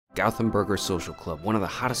Gotham Burger Social Club, one of the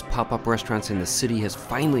hottest pop-up restaurants in the city, has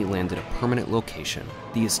finally landed a permanent location.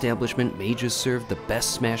 The establishment may just serve the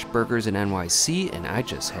best smash burgers in NYC, and I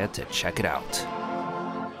just had to check it out.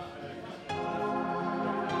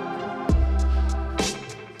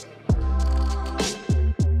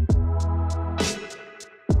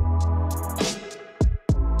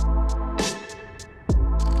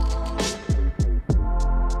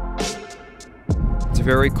 A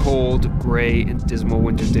very cold, gray, and dismal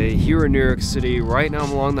winter day here in New York City. Right now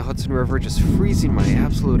I'm along the Hudson River just freezing my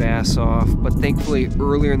absolute ass off, but thankfully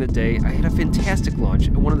earlier in the day I had a fantastic lunch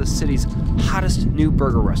at one of the city's hottest new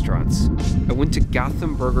burger restaurants. I went to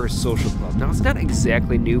Gotham Burger Social Club. Now it's not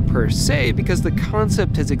exactly new per se because the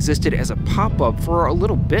concept has existed as a pop-up for a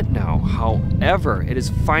little bit now. However, it has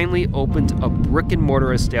finally opened a brick and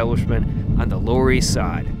mortar establishment on the Lower East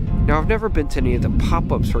Side. Now, I've never been to any of the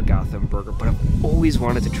pop-ups for Gotham Burger, but I've always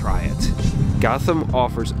wanted to try it. Gotham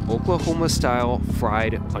offers Oklahoma-style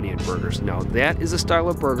fried onion burgers. Now, that is a style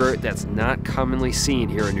of burger that's not commonly seen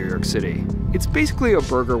here in New York City. It's basically a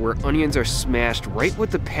burger where onions are smashed right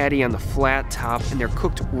with the patty on the flat top and they're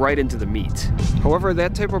cooked right into the meat. However,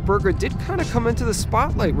 that type of burger did kind of come into the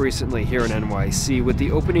spotlight recently here in NYC with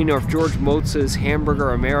the opening of George Motz's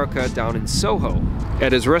Hamburger America down in Soho.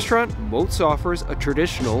 At his restaurant, Motz offers a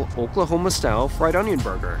traditional Oklahoma-style fried onion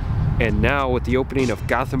burger. And now, with the opening of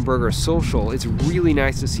Gotham Burger Social, it's really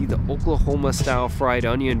nice to see the Oklahoma-style fried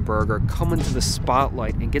onion burger come into the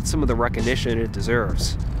spotlight and get some of the recognition it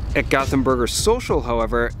deserves. At Gotham Burger Social,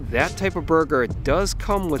 however, that type of burger does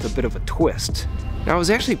come with a bit of a twist. Now, I was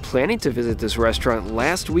actually planning to visit this restaurant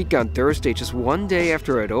last week on Thursday, just one day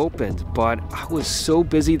after it opened, but I was so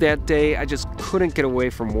busy that day, I just couldn't get away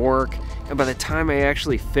from work, and by the time I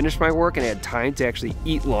actually finished my work and had time to actually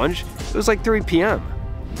eat lunch, it was like 3 p.m.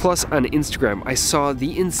 Plus, on Instagram, I saw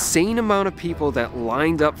the insane amount of people that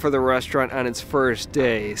lined up for the restaurant on its first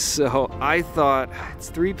day. So I thought, it's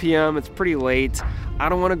 3 p.m., it's pretty late. I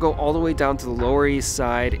don't want to go all the way down to the Lower East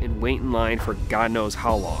Side and wait in line for God knows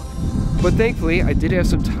how long. But thankfully, I did have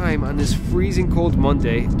some time on this freezing cold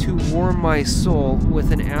Monday to warm my soul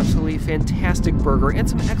with an absolutely fantastic burger and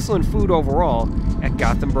some excellent food overall at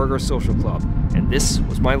Gotham Burger Social Club. And this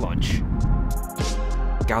was my lunch.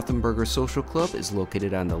 Gotham Burger Social Club is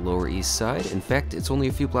located on the Lower East Side. In fact, it's only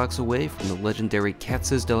a few blocks away from the legendary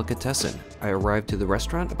Katz's Delicatessen. I arrived to the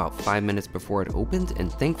restaurant about 5 minutes before it opened, and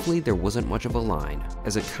thankfully there wasn't much of a line.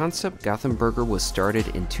 As a concept, Gotham Burger was started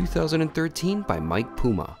in 2013 by Mike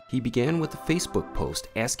Puma. He began with a Facebook post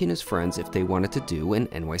asking his friends if they wanted to do an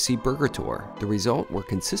NYC burger tour. The result were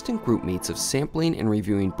consistent group meets of sampling and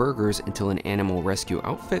reviewing burgers until an animal rescue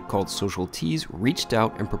outfit called Social Teas reached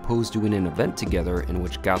out and proposed doing an event together in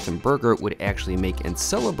which Gotham Burger would actually make and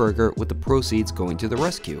sell a burger with the proceeds going to the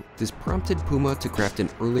rescue. This prompted Puma to craft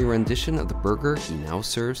an early rendition of the burger he now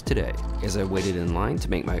serves today. As I waited in line to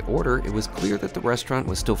make my order, it was clear that the restaurant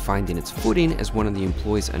was still finding its footing as one of the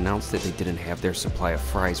employees announced that they didn't have their supply of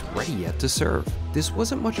fries ready yet to serve. This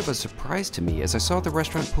wasn't much of a surprise to me as I saw the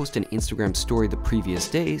restaurant post an Instagram story the previous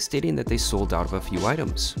day stating that they sold out of a few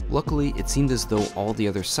items. Luckily, it seemed as though all the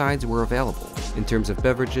other sides were available. In terms of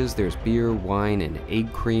beverages, there's beer, wine, and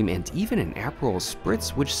egg cream, and even an Aperol Spritz,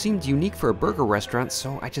 which seemed unique for a burger restaurant,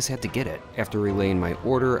 so I just had to get it. After relaying my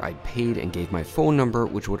order, I paid and gave my phone number,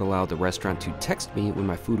 which would allow the restaurant to text me when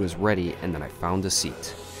my food was ready, and then I found a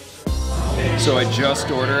seat. So I just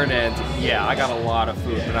ordered, and yeah, I got a lot of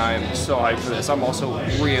food, but I am so hyped for this. I'm also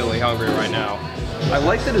really hungry right now. I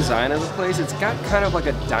like the design of the place. It's got kind of like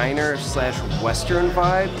a diner/western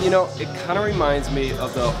vibe. You know, it kind of reminds me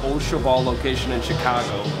of the old Cheval location in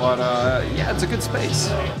Chicago, but yeah, it's a good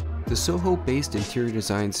space. The Soho-based interior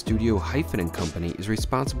design studio Hyphen & Company is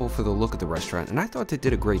responsible for the look of the restaurant, and I thought they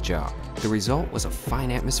did a great job. The result was a fine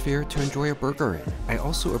atmosphere to enjoy a burger in. I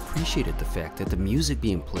also appreciated the fact that the music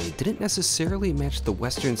being played didn't necessarily match the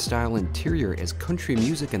Western-style interior, as country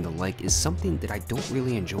music and the like is something that I don't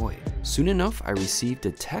really enjoy. Soon enough, I received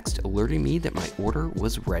a text alerting me that my order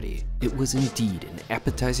was ready. It was indeed an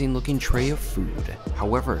appetizing-looking tray of food.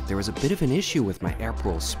 However, there was a bit of an issue with my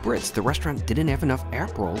Aperol Spritz. The restaurant didn't have enough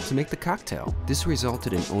Aperol to make the cocktail. This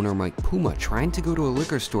resulted in owner Mike Puma trying to go to a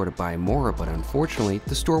liquor store to buy more, but unfortunately,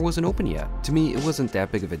 the store wasn't open yet. To me, it wasn't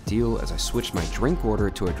that big of a deal as I switched my drink order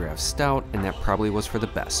to a draft stout, and that probably was for the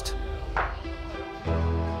best.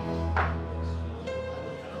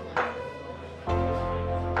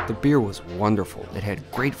 The beer was wonderful. It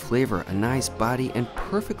had great flavor, a nice body, and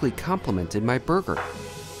perfectly complemented my burger.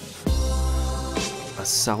 A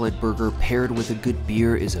solid burger paired with a good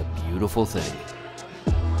beer is a beautiful thing.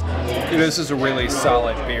 This is a really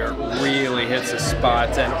solid beer, really hits the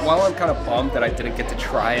spot, and while I'm kind of bummed that I didn't get to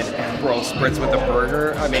try an Aperol Spritz with a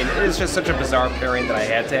burger, I mean, it is just such a bizarre pairing that I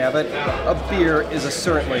had to have it. A beer is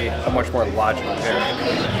certainly a much more logical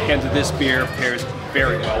pairing, and this beer pairs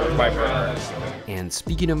very well with my burger. And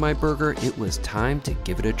speaking of my burger, it was time to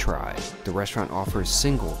give it a try. The restaurant offers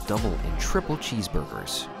single, double, and triple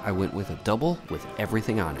cheeseburgers. I went with a double with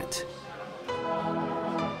everything on it.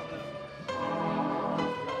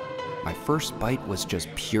 My first bite was just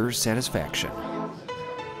pure satisfaction.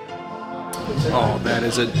 Oh, that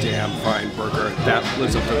is a damn fine burger. That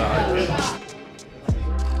lives up to the hype.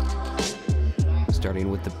 Starting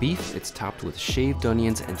with the beef, it's topped with shaved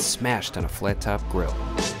onions and smashed on a flat-top grill.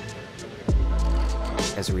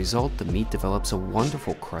 As a result, the meat develops a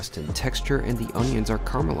wonderful crust and texture, and the onions are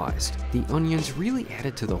caramelized. The onions really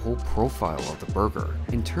added to the whole profile of the burger.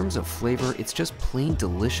 In terms of flavor, it's just plain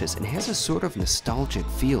delicious and has a sort of nostalgic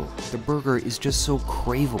feel. The burger is just so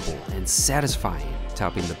craveable and satisfying.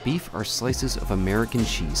 Topping the beef are slices of American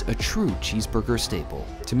cheese, a true cheeseburger staple.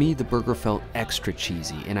 To me, the burger felt extra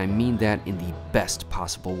cheesy, and I mean that in the best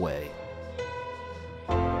possible way.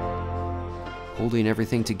 Holding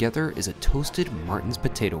everything together is a toasted Martin's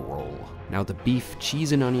potato roll. Now the beef,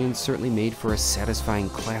 cheese, and onions certainly made for a satisfying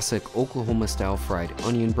classic Oklahoma-style fried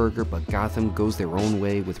onion burger, but Gotham goes their own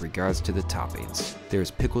way with regards to the toppings. There's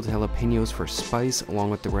pickled jalapenos for spice,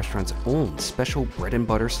 along with the restaurant's own special bread and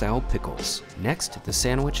butter style pickles. Next, the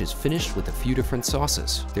sandwich is finished with a few different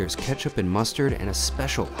sauces. There's ketchup and mustard and a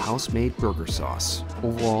special house-made burger sauce.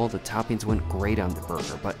 Overall, the toppings went great on the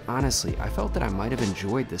burger, but honestly, I felt that I might have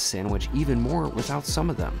enjoyed this sandwich even more without some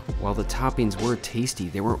of them. While the toppings were tasty,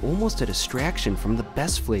 they were almost a distraction from the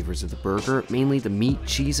best flavors of the burger, mainly the meat,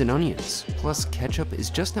 cheese, and onions. Plus, ketchup is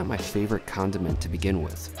just not my favorite condiment to begin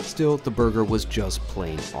with. Still, the burger was just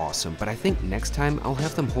plain awesome, but I think next time I'll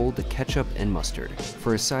have them hold the ketchup and mustard.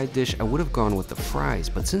 For a side dish, I would have gone with the fries,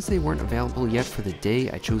 but since they weren't available yet for the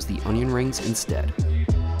day, I chose the onion rings instead.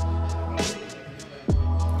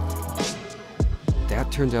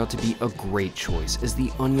 That turned out to be a great choice, as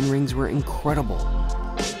the onion rings were incredible.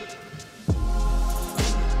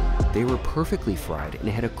 They were perfectly fried and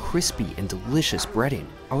had a crispy and delicious breading.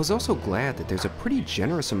 I was also glad that there's a pretty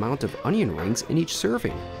generous amount of onion rings in each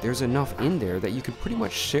serving. There's enough in there that you could pretty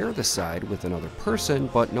much share the side with another person,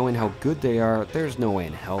 but knowing how good they are, there's no way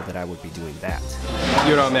in hell that I would be doing that.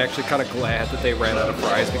 You know, I'm actually kind of glad that they ran out of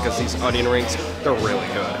fries because these onion rings, they're really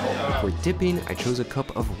good. For dipping, I chose a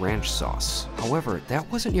cup of ranch sauce. However, that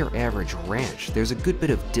wasn't your average ranch. There's a good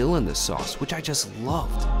bit of dill in the sauce, which I just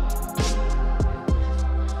loved.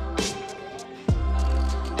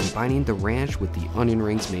 Combining the ranch with the onion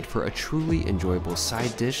rings made for a truly enjoyable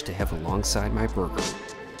side dish to have alongside my burger.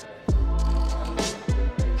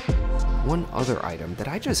 One other item that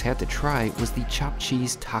I just had to try was the chopped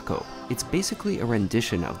cheese taco. It's basically a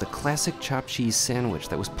rendition of the classic chopped cheese sandwich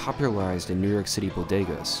that was popularized in New York City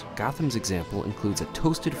bodegas. Gotham's example includes a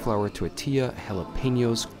toasted flour tortilla,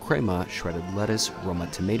 jalapenos, crema, shredded lettuce, Roma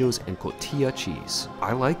tomatoes, and cotija cheese.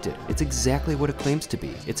 I liked it. It's exactly what it claims to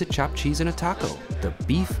be. It's a chopped cheese in a taco. The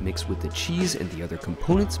beef mixed with the cheese and the other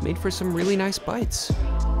components made for some really nice bites.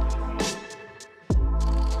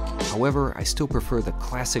 However, I still prefer the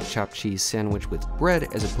classic chopped cheese sandwich with bread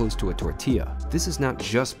as opposed to a tortilla. This is not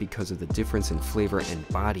just because of the difference in flavor and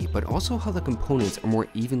body, but also how the components are more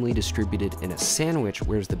evenly distributed in a sandwich,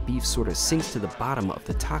 whereas the beef sort of sinks to the bottom of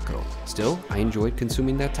the taco. Still, I enjoyed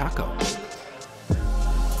consuming that taco.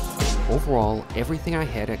 Overall, everything I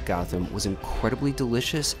had at Gotham was incredibly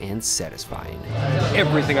delicious and satisfying.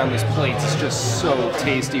 Everything on this plate is just so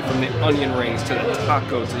tasty, from the onion rings to the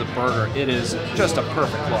taco to the burger. It is just a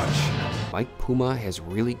perfect lunch. Mike Puma has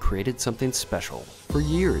really created something special. For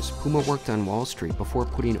years, Puma worked on Wall Street before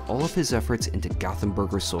putting all of his efforts into Gotham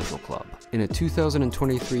Burger Social Club. In a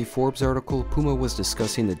 2023 Forbes article, Puma was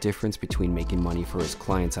discussing the difference between making money for his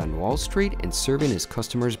clients on Wall Street and serving his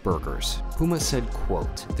customers burgers. Puma said,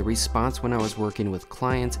 quote, "The response when I was working with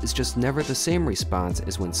clients is just never the same response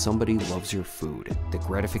as when somebody loves your food. The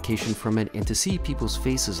gratification from it and to see people's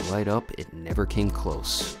faces light up, it never came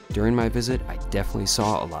close. During my visit, I definitely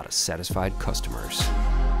saw a lot of satisfied customers."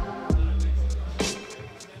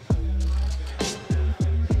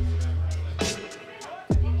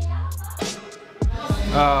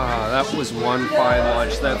 That was one fine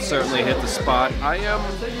lunch. That certainly hit the spot. I am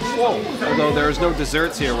full, although there is no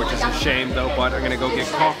desserts here, which is a shame though, but I'm gonna go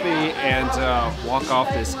get coffee and walk off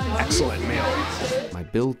this excellent meal. My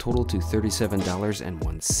bill totaled to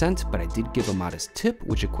 $37.01, but I did give a modest tip,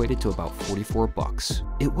 which equated to about 44 bucks.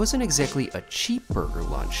 It wasn't exactly a cheap burger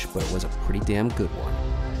lunch, but it was a pretty damn good one.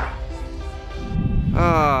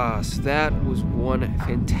 So that was one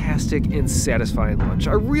fantastic and satisfying lunch.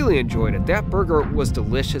 I really enjoyed it. That burger was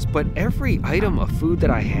delicious, but every item of food that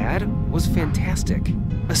I had was fantastic.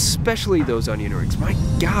 Especially those onion rings. My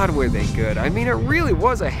God, were they good. I mean, it really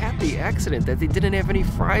was a happy accident that they didn't have any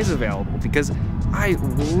fries available because I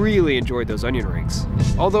really enjoyed those onion rings.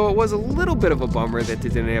 Although it was a little bit of a bummer that they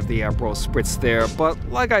didn't have the Aperol Spritz there, but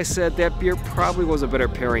like I said, that beer probably was a better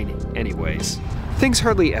pairing anyways. Things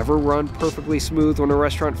hardly ever run perfectly smooth when a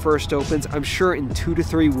restaurant first opens. I'm sure in 2 to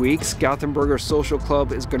 3 weeks, Gotham Burger Social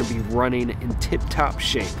Club is going to be running in tip-top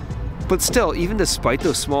shape. But still, even despite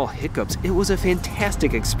those small hiccups, it was a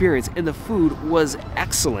fantastic experience and the food was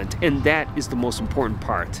excellent, and that is the most important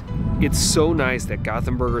part. It's so nice that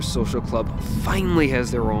Gotham Burger Social Club finally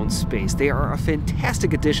has their own space. They are a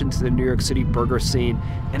fantastic addition to the New York City burger scene,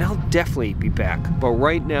 and I'll definitely be back. But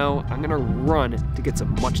right now, I'm gonna run to get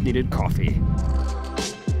some much needed coffee.